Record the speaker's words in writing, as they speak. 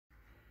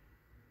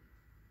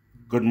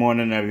Good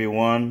morning,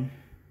 everyone.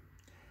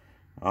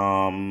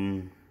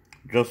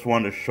 Just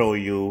want to show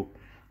you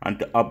and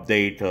to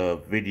update a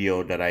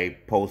video that I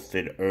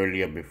posted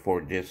earlier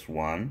before this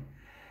one.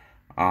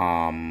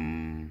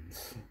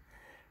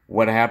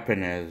 What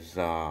happened is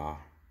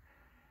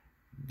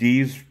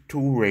these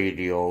two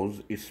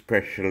radios,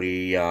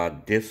 especially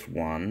this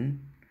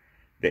one,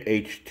 the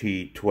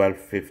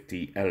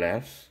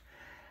HT1250-LS,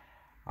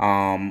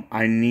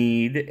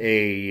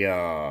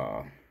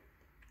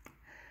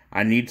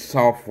 I need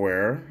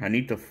software. I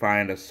need to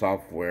find a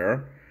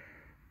software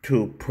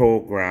to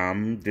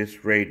program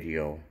this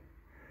radio.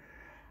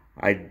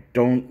 I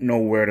don't know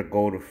where to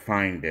go to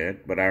find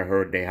it, but I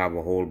heard they have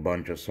a whole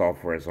bunch of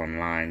softwares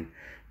online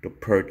to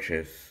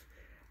purchase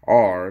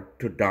or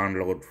to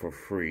download for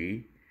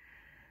free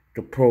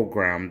to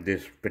program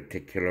this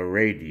particular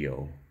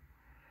radio.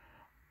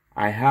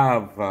 I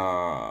have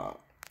a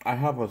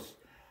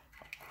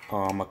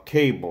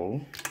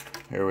cable.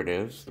 Here it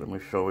is. Let me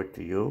show it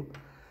to you.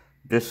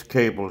 This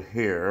cable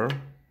here,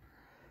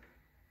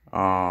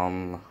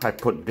 I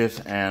put this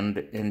end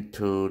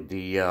into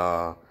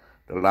the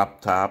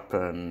laptop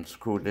and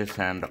screw this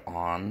end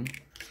onto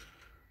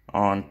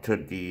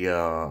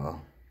the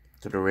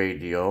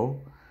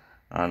radio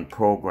and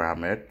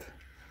program it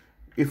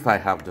if I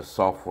have the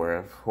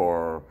software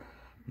for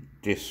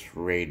this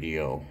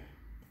radio,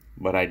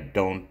 but I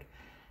don't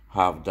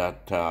have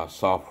that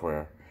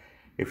software.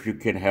 If you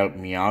can help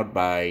me out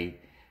by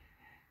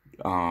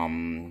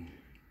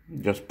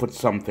just put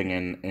something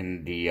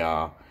in the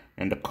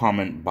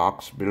comment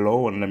box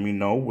below and let me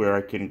know where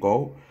I can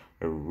go.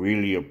 I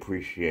really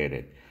appreciate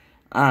it.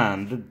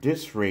 And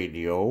this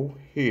radio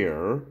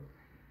here,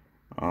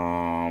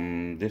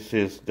 this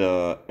is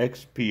the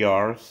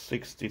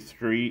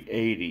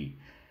xpr6380.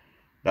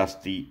 That's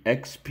the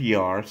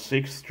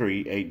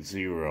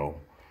xpr6380.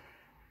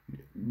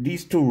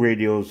 These two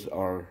radios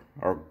are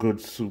good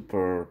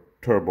super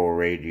turbo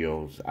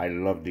radios. I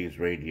love these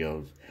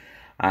radios.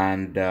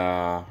 And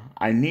I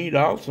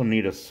also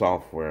need a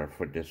software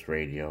for this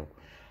radio.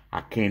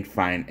 I can't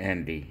find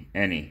any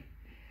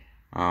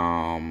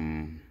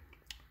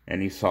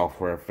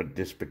software for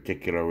this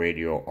particular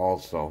radio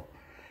also.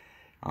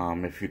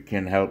 If you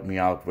can help me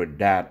out with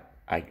that,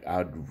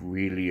 I'd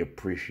really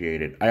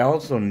appreciate it. I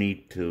also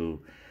need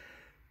to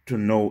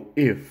know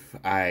if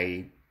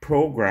I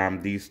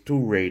program these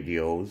two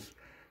radios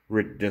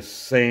with the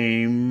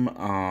same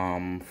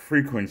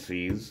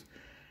frequencies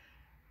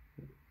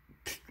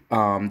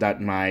that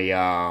my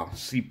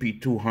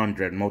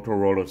CP200,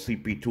 Motorola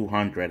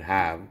CP200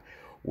 have.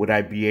 Would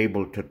I be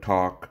able to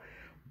talk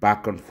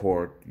back and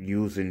forth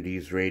using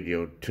these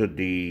radios to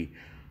the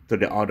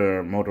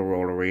other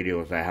Motorola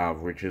radios I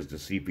have, which is the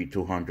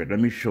CP200? Let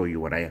me show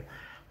you what I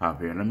have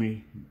here. Let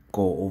me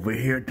go over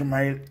here to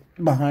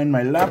behind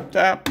my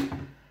laptop.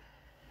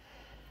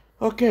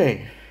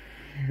 Okay,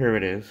 here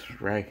it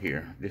is, right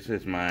here. This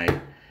is my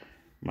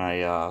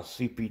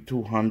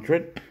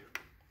CP200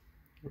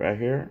 right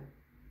here.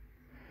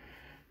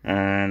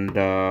 And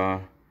I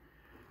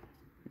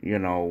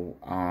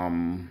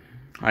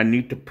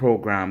need to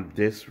program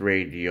this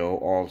radio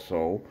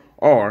also,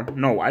 or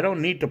no, I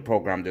don't need to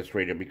program this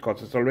radio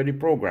because it's already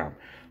programmed.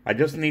 I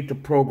just need to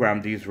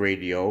program these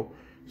radio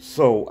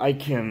so I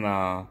can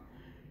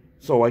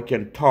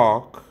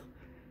talk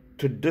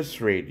to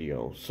this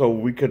radio, so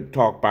we could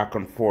talk back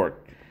and forth.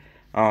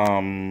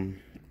 However,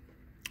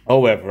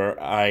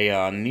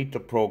 I need to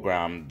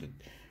program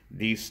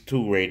these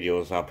two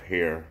radios up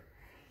here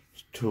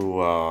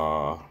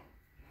to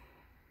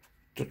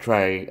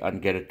try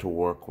and get it to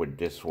work with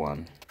this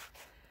one.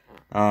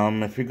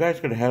 If you guys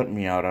could help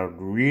me out, I'd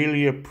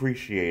really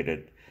appreciate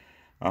it.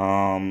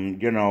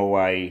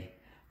 I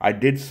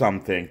did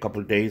something a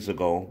couple days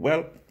ago.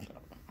 Well,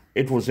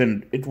 it was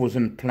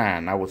in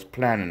plan. I was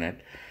planning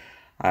it.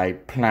 I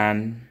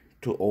planned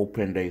to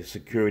open a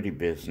security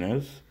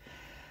business,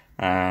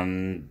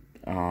 and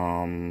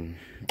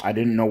I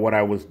didn't know what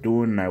I was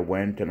doing. I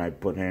went and I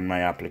put in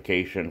my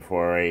application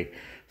for a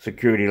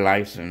security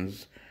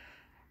license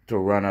to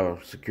run a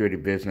security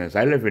business.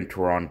 I live in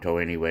Toronto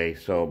anyway,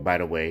 so by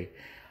the way,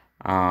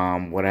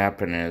 what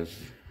happened is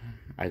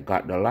I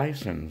got the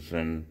license,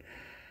 and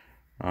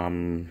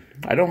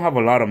I don't have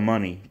a lot of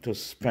money to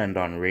spend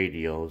on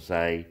radios.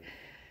 I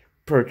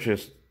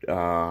purchased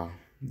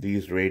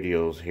these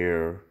radios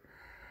here.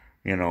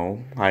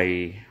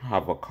 I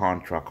have a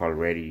contract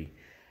already.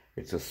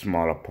 It's a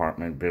small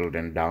apartment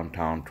building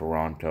downtown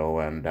Toronto,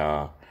 and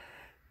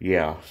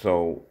yeah,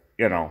 so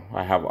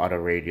I have other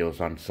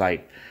radios on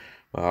site.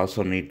 I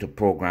also need to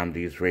program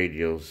these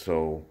radios,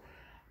 so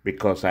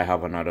because I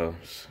have another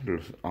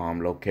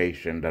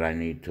location that I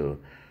need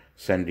to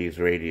send these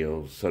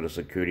radios so the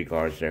security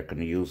guards there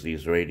can use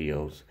these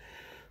radios.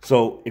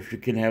 So if you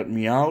can help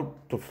me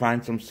out to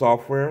find some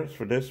softwares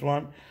for this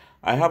one.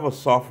 I have a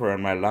software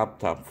on my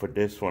laptop for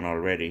this one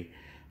already,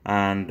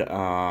 and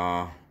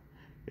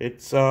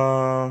it's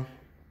so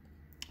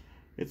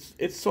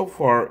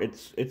far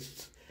it's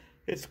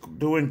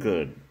doing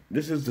good.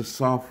 This is the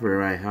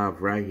software I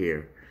have right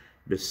here.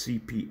 the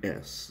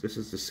CPS. This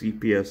is the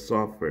CPS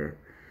software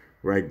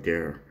right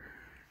there,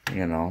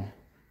 you know,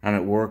 and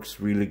it works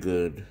really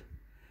good.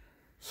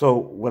 So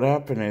what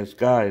happened is,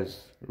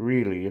 guys,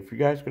 really, if you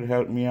guys could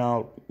help me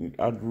out,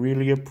 I'd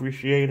really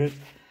appreciate it.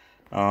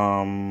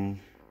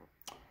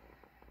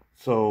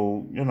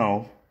 So, you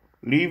know,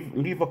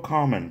 leave a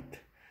comment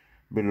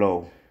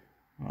below.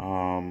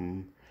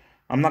 I'm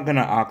not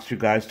gonna ask you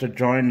guys to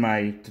join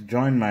my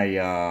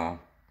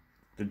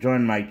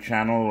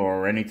channel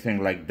or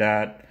anything like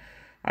that.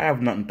 I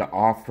have nothing to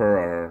offer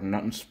or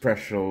nothing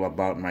special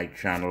about my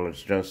channel.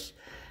 It's just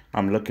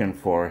I'm looking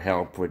for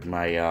help with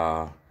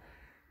my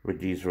with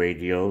these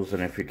radios,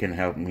 and if you can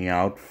help me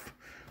out,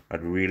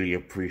 I'd really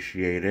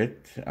appreciate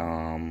it.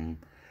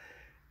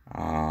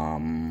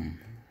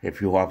 If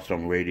you have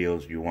some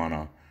radios you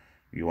wanna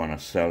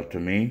sell to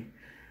me,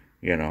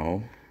 you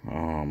know,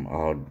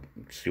 I'll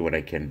see what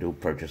I can do,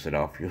 purchase it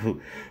off you.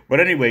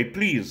 But anyway,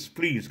 please,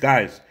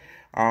 guys,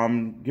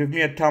 give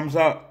me a thumbs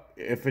up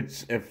if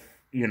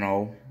you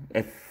know,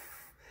 if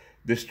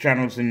this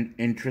channel's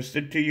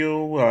interested to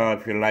you,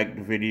 if you like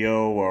the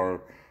video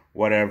or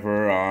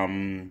whatever.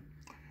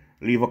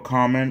 Leave a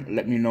comment,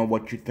 let me know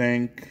what you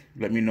think.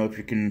 Let me know if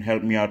you can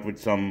help me out with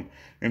some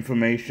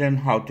information,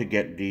 how to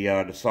get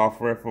the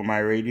software for my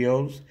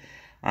radios.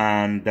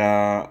 And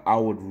I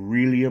would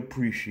really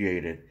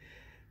appreciate it.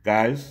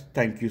 Guys,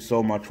 thank you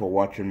so much for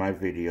watching my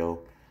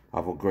video.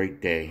 Have a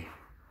great day.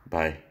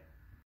 Bye.